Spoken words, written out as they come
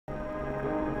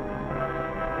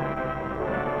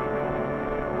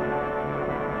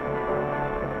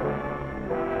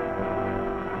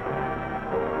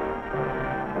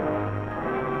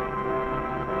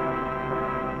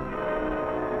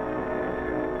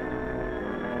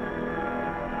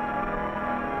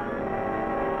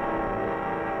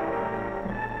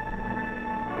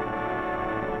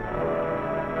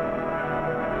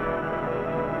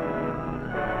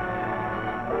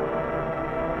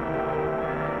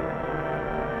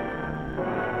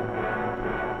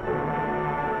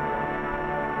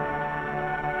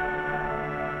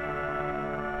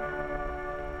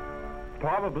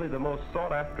Probably the most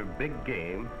sought-after big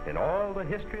game in all the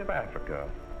history of Africa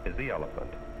is the elephant.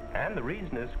 And the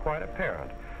reason is quite apparent,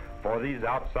 for these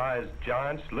outsized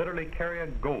giants literally carry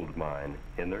a gold mine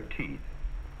in their teeth,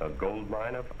 a gold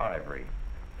mine of ivory.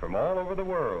 From all over the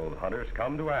world, hunters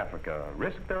come to Africa,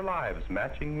 risk their lives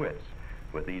matching wits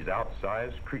with these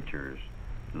outsized creatures,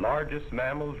 largest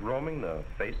mammals roaming the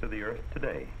face of the earth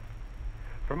today.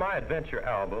 For my adventure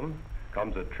album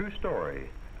comes a true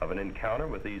story of an encounter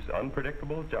with these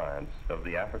unpredictable giants of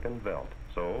the African veldt.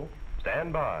 So,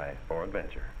 stand by for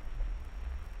adventure.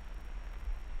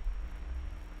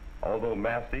 Although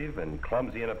massive and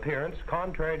clumsy in appearance,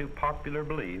 contrary to popular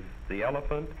belief, the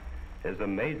elephant is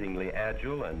amazingly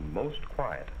agile and most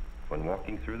quiet when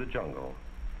walking through the jungle.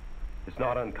 It's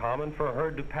not uncommon for a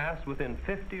herd to pass within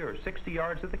 50 or 60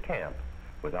 yards of the camp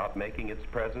without making its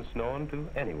presence known to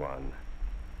anyone.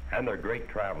 And they're great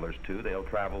travelers, too. They'll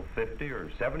travel 50 or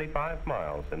 75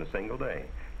 miles in a single day.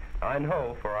 I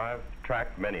know, for I've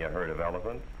tracked many a herd of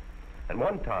elephants. And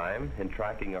one time, in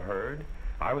tracking a herd,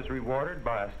 I was rewarded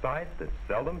by a sight that's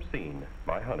seldom seen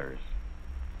by hunters.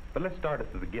 But let's start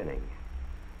at the beginning.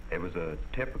 It was a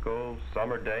typical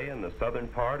summer day in the southern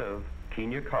part of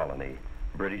Kenya Colony,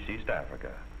 British East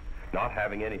Africa. Not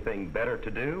having anything better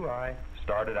to do, I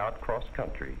started out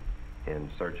cross-country in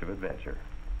search of adventure.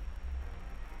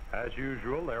 As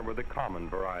usual, there were the common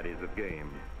varieties of game,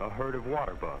 a herd of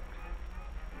water bucks.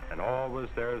 And always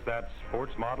there's that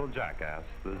sports model jackass,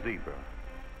 the zebra.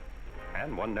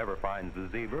 And one never finds the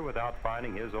zebra without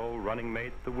finding his old running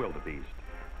mate, the wildebeest.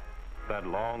 That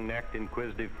long-necked,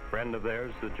 inquisitive friend of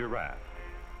theirs, the giraffe.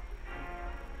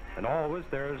 And always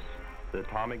there's the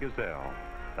Tommy gazelle,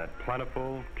 that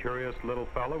plentiful, curious little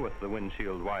fellow with the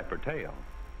windshield wiper tail.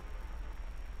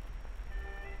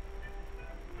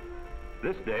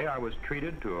 This day I was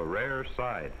treated to a rare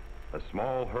sight, a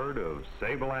small herd of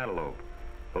sable antelope,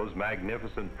 those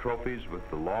magnificent trophies with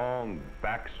the long,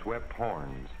 back-swept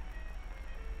horns.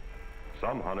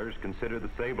 Some hunters consider the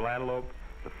sable antelope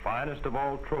the finest of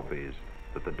all trophies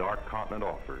that the dark continent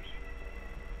offers.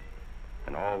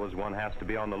 And always one has to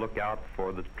be on the lookout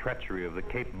for the treachery of the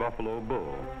Cape Buffalo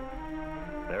bull.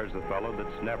 There's the fellow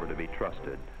that's never to be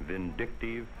trusted,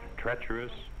 vindictive,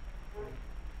 treacherous.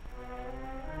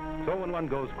 So when one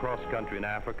goes cross-country in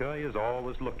Africa, he is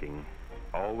always looking,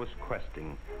 always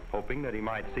questing, hoping that he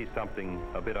might see something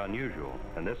a bit unusual.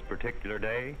 And this particular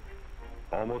day,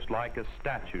 almost like a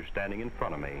statue standing in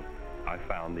front of me, I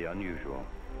found the unusual.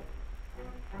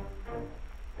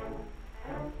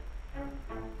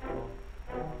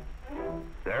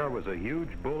 There was a huge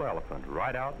bull elephant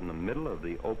right out in the middle of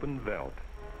the open veldt,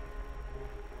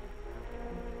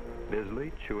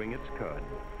 busily chewing its cud,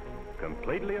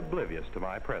 completely oblivious to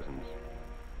my presence.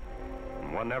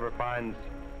 And one never finds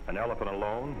an elephant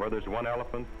alone. Where there's one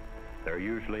elephant, there are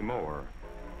usually more.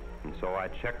 And so I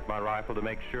checked my rifle to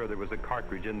make sure there was a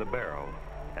cartridge in the barrel,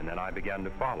 and then I began to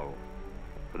follow.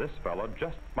 For this fellow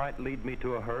just might lead me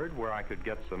to a herd where I could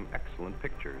get some excellent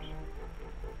pictures.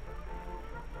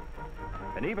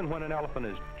 And even when an elephant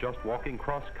is just walking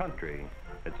cross-country,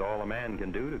 it's all a man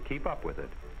can do to keep up with it.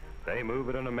 They move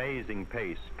at an amazing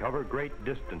pace, cover great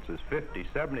distances, 50,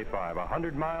 75,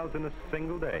 100 miles in a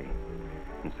single day.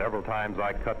 And several times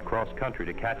I cut cross-country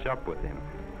to catch up with him.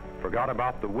 Forgot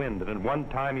about the wind, and at one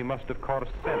time he must have caught a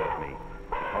scent of me,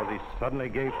 because he suddenly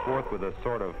gave forth with a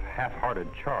sort of half-hearted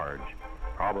charge,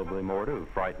 probably more to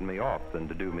frighten me off than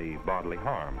to do me bodily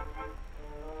harm.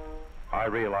 I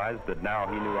realized that now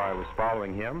he knew I was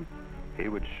following him, he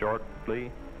would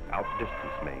shortly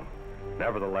outdistance me.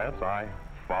 Nevertheless, I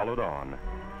followed on.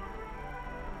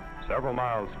 Several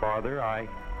miles farther, I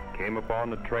came upon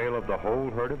the trail of the whole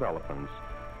herd of elephants.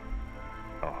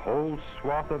 A whole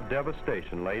swath of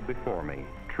devastation laid before me.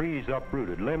 Trees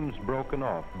uprooted, limbs broken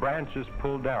off, branches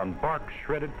pulled down, bark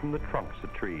shredded from the trunks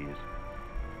of trees.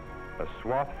 A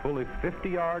swath fully 50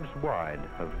 yards wide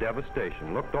of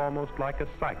devastation looked almost like a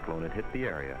cyclone had hit the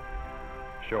area,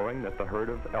 showing that the herd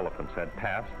of elephants had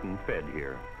passed and fed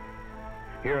here.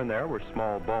 Here and there were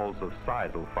small balls of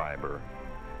sisal fiber.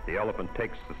 The elephant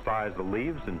takes the sisal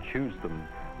leaves and chews them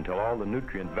until all the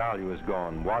nutrient value is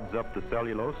gone, wads up the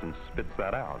cellulose and spits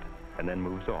that out, and then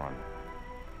moves on.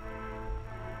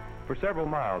 For several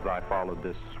miles I followed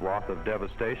this swath of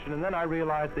devastation, and then I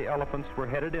realized the elephants were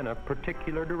headed in a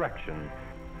particular direction.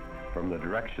 From the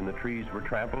direction the trees were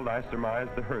trampled, I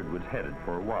surmised the herd was headed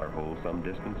for a waterhole some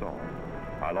distance on.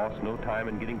 I lost no time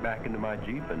in getting back into my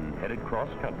Jeep and headed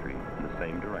cross-country in the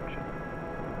same direction.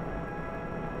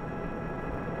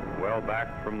 Well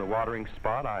back from the watering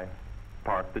spot, I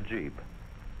parked the Jeep.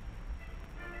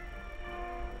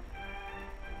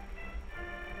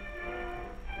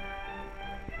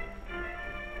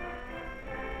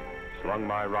 slung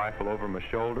my rifle over my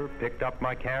shoulder, picked up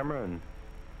my camera, and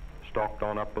stalked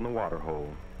on up in the water hole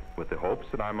with the hopes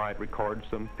that I might record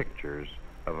some pictures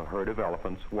of a herd of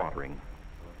elephants watering.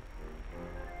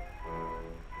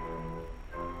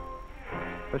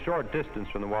 A short distance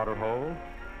from the water hole,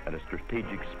 at a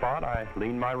strategic spot, I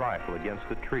leaned my rifle against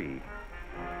a tree.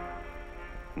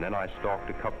 And then I stalked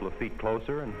a couple of feet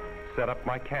closer and set up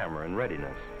my camera in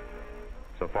readiness.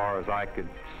 So far as I could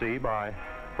see by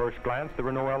first glance, there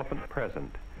were no elephants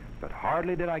present. But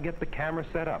hardly did I get the camera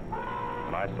set up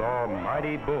when I saw a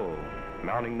mighty bull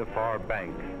mounting the far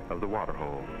bank of the water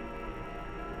hole.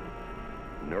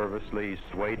 Nervously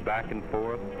swayed back and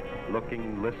forth,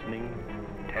 looking, listening,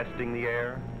 testing the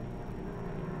air,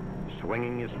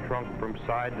 swinging his trunk from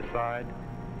side to side,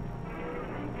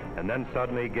 and then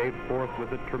suddenly gave forth with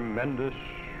a tremendous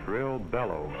shrill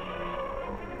bellow.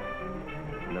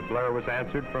 And the blare was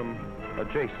answered from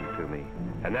adjacent to me,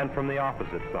 and then from the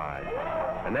opposite side,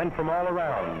 and then from all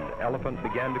around. Elephants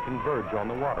began to converge on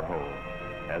the water hole,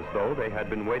 as though they had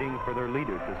been waiting for their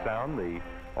leader to sound the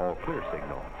all-clear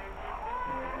signal.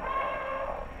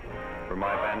 From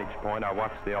my vantage point, I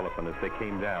watched the elephant as they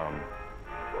came down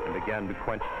and began to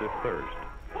quench their thirst.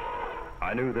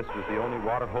 I knew this was the only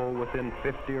water hole within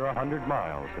 50 or 100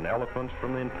 miles, and elephants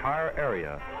from the entire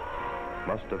area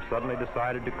must have suddenly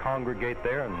decided to congregate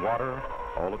there and water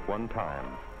all at one time.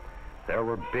 There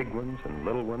were big ones and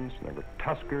little ones, and there were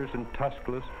tuskers and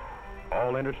tuskless,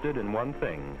 all interested in one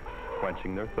thing,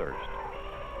 quenching their thirst.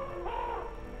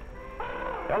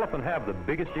 Elephants have the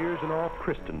biggest ears in all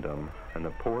Christendom and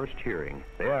the poorest hearing.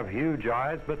 They have huge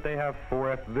eyes, but they have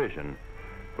 4F vision.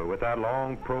 But with that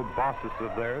long proboscis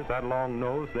of theirs, that long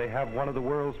nose, they have one of the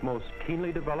world's most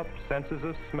keenly developed senses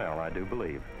of smell, I do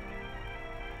believe.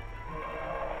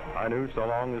 I knew so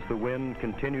long as the wind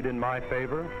continued in my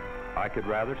favor, I could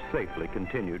rather safely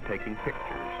continue taking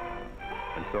pictures.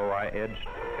 And so I edged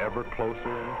ever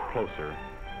closer and closer.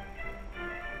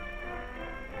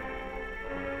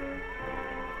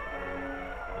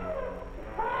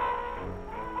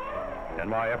 And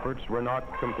my efforts were not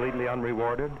completely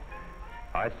unrewarded.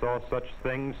 I saw such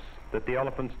things that the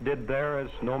elephants did there as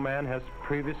no man has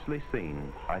previously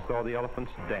seen. I saw the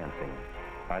elephants dancing.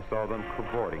 I saw them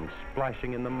cavorting,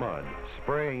 splashing in the mud,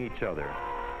 spraying each other,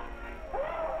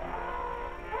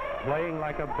 playing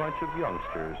like a bunch of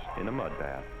youngsters in a mud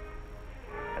bath.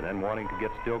 And then, wanting to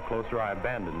get still closer, I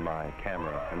abandoned my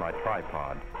camera and my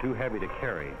tripod, too heavy to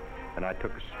carry, and I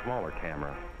took a smaller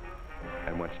camera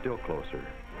and went still closer.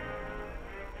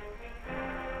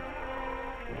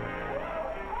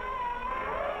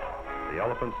 The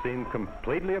elephants seemed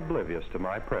completely oblivious to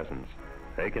my presence.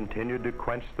 They continued to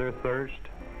quench their thirst,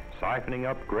 siphoning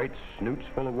up great snoots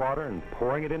full of water and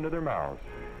pouring it into their mouths.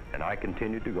 And I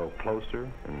continued to go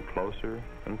closer and closer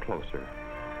and closer.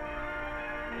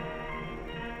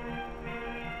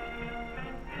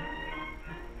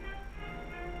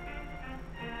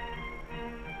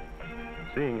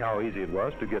 Seeing how easy it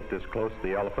was to get this close to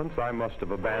the elephants, I must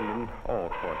have abandoned all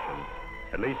caution.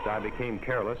 At least I became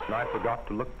careless, and I forgot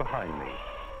to look behind me.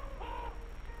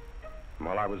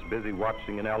 While I was busy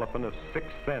watching an elephant, a sixth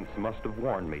sense must have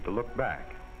warned me to look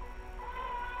back.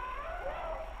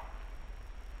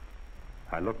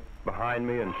 I looked behind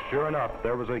me, and sure enough,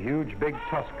 there was a huge big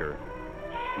tusker,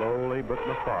 slowly but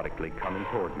methodically coming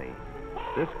toward me.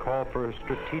 This called for a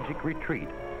strategic retreat.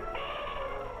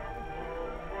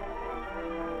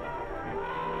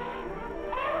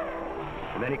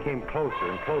 And then he came closer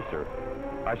and closer.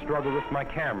 I struggled with my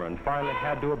camera and finally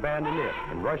had to abandon it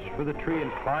and rush for the tree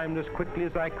and climbed as quickly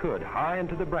as I could, high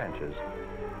into the branches,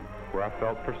 where I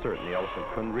felt for certain the elephant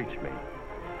couldn't reach me.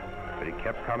 But he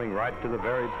kept coming right to the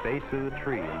very base of the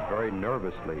tree and very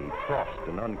nervously crossed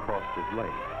and uncrossed his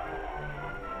legs.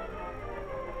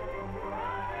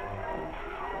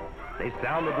 They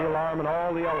sounded the alarm and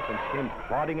all the elephants came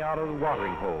plodding out of the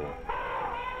watering hole,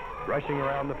 rushing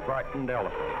around the frightened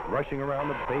elephant, rushing around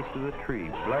the base of the tree,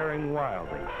 blaring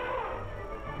wildly.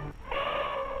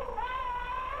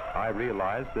 I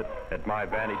realized that at my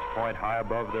vantage point high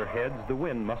above their heads, the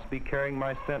wind must be carrying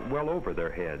my scent well over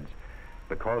their heads,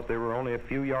 because they were only a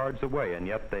few yards away, and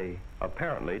yet they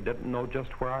apparently didn't know just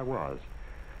where I was.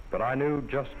 But I knew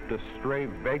just a stray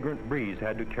vagrant breeze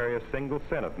had to carry a single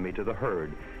scent of me to the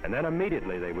herd, and then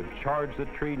immediately they would charge the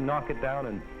tree, knock it down,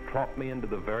 and plump me into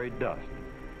the very dust.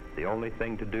 The only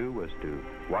thing to do was to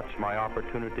watch my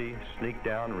opportunity, sneak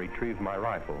down and retrieve my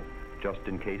rifle, just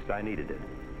in case I needed it.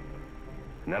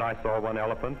 And then I saw one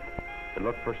elephant that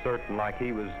looked for certain like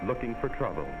he was looking for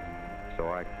trouble. So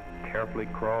I carefully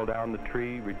crawled down the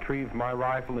tree, retrieved my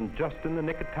rifle, and just in the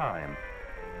nick of time,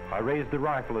 I raised the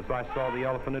rifle as I saw the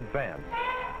elephant advance.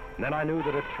 And then I knew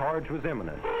that a charge was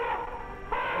imminent,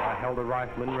 and I held a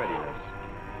rifle in readiness.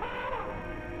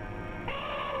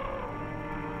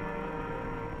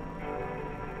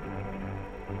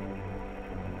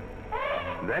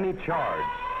 Then he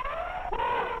charged.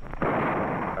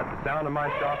 At the sound of my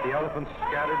shot, the elephants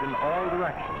scattered in all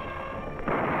directions.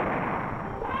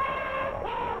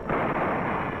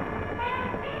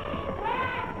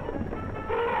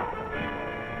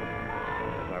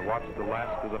 As I watched the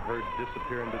last of the herd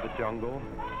disappear into the jungle,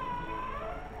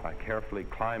 I carefully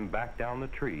climbed back down the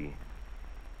tree.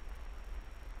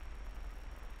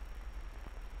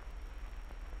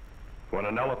 When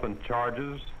an elephant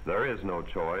charges, there is no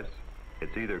choice.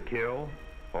 It's either kill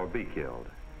or be killed.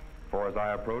 For as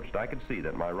I approached, I could see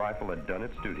that my rifle had done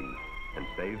its duty and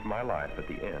saved my life at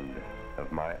the end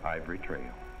of my ivory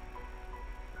trail.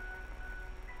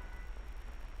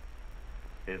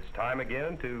 It's time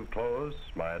again to close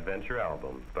my adventure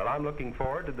album, but I'm looking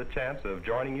forward to the chance of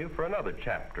joining you for another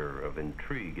chapter of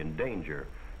intrigue and danger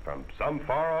from some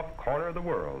far-off corner of the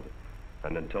world.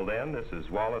 And until then, this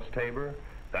is Wallace Tabor,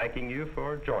 thanking you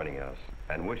for joining us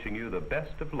and wishing you the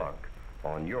best of luck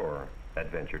on your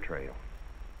adventure trail.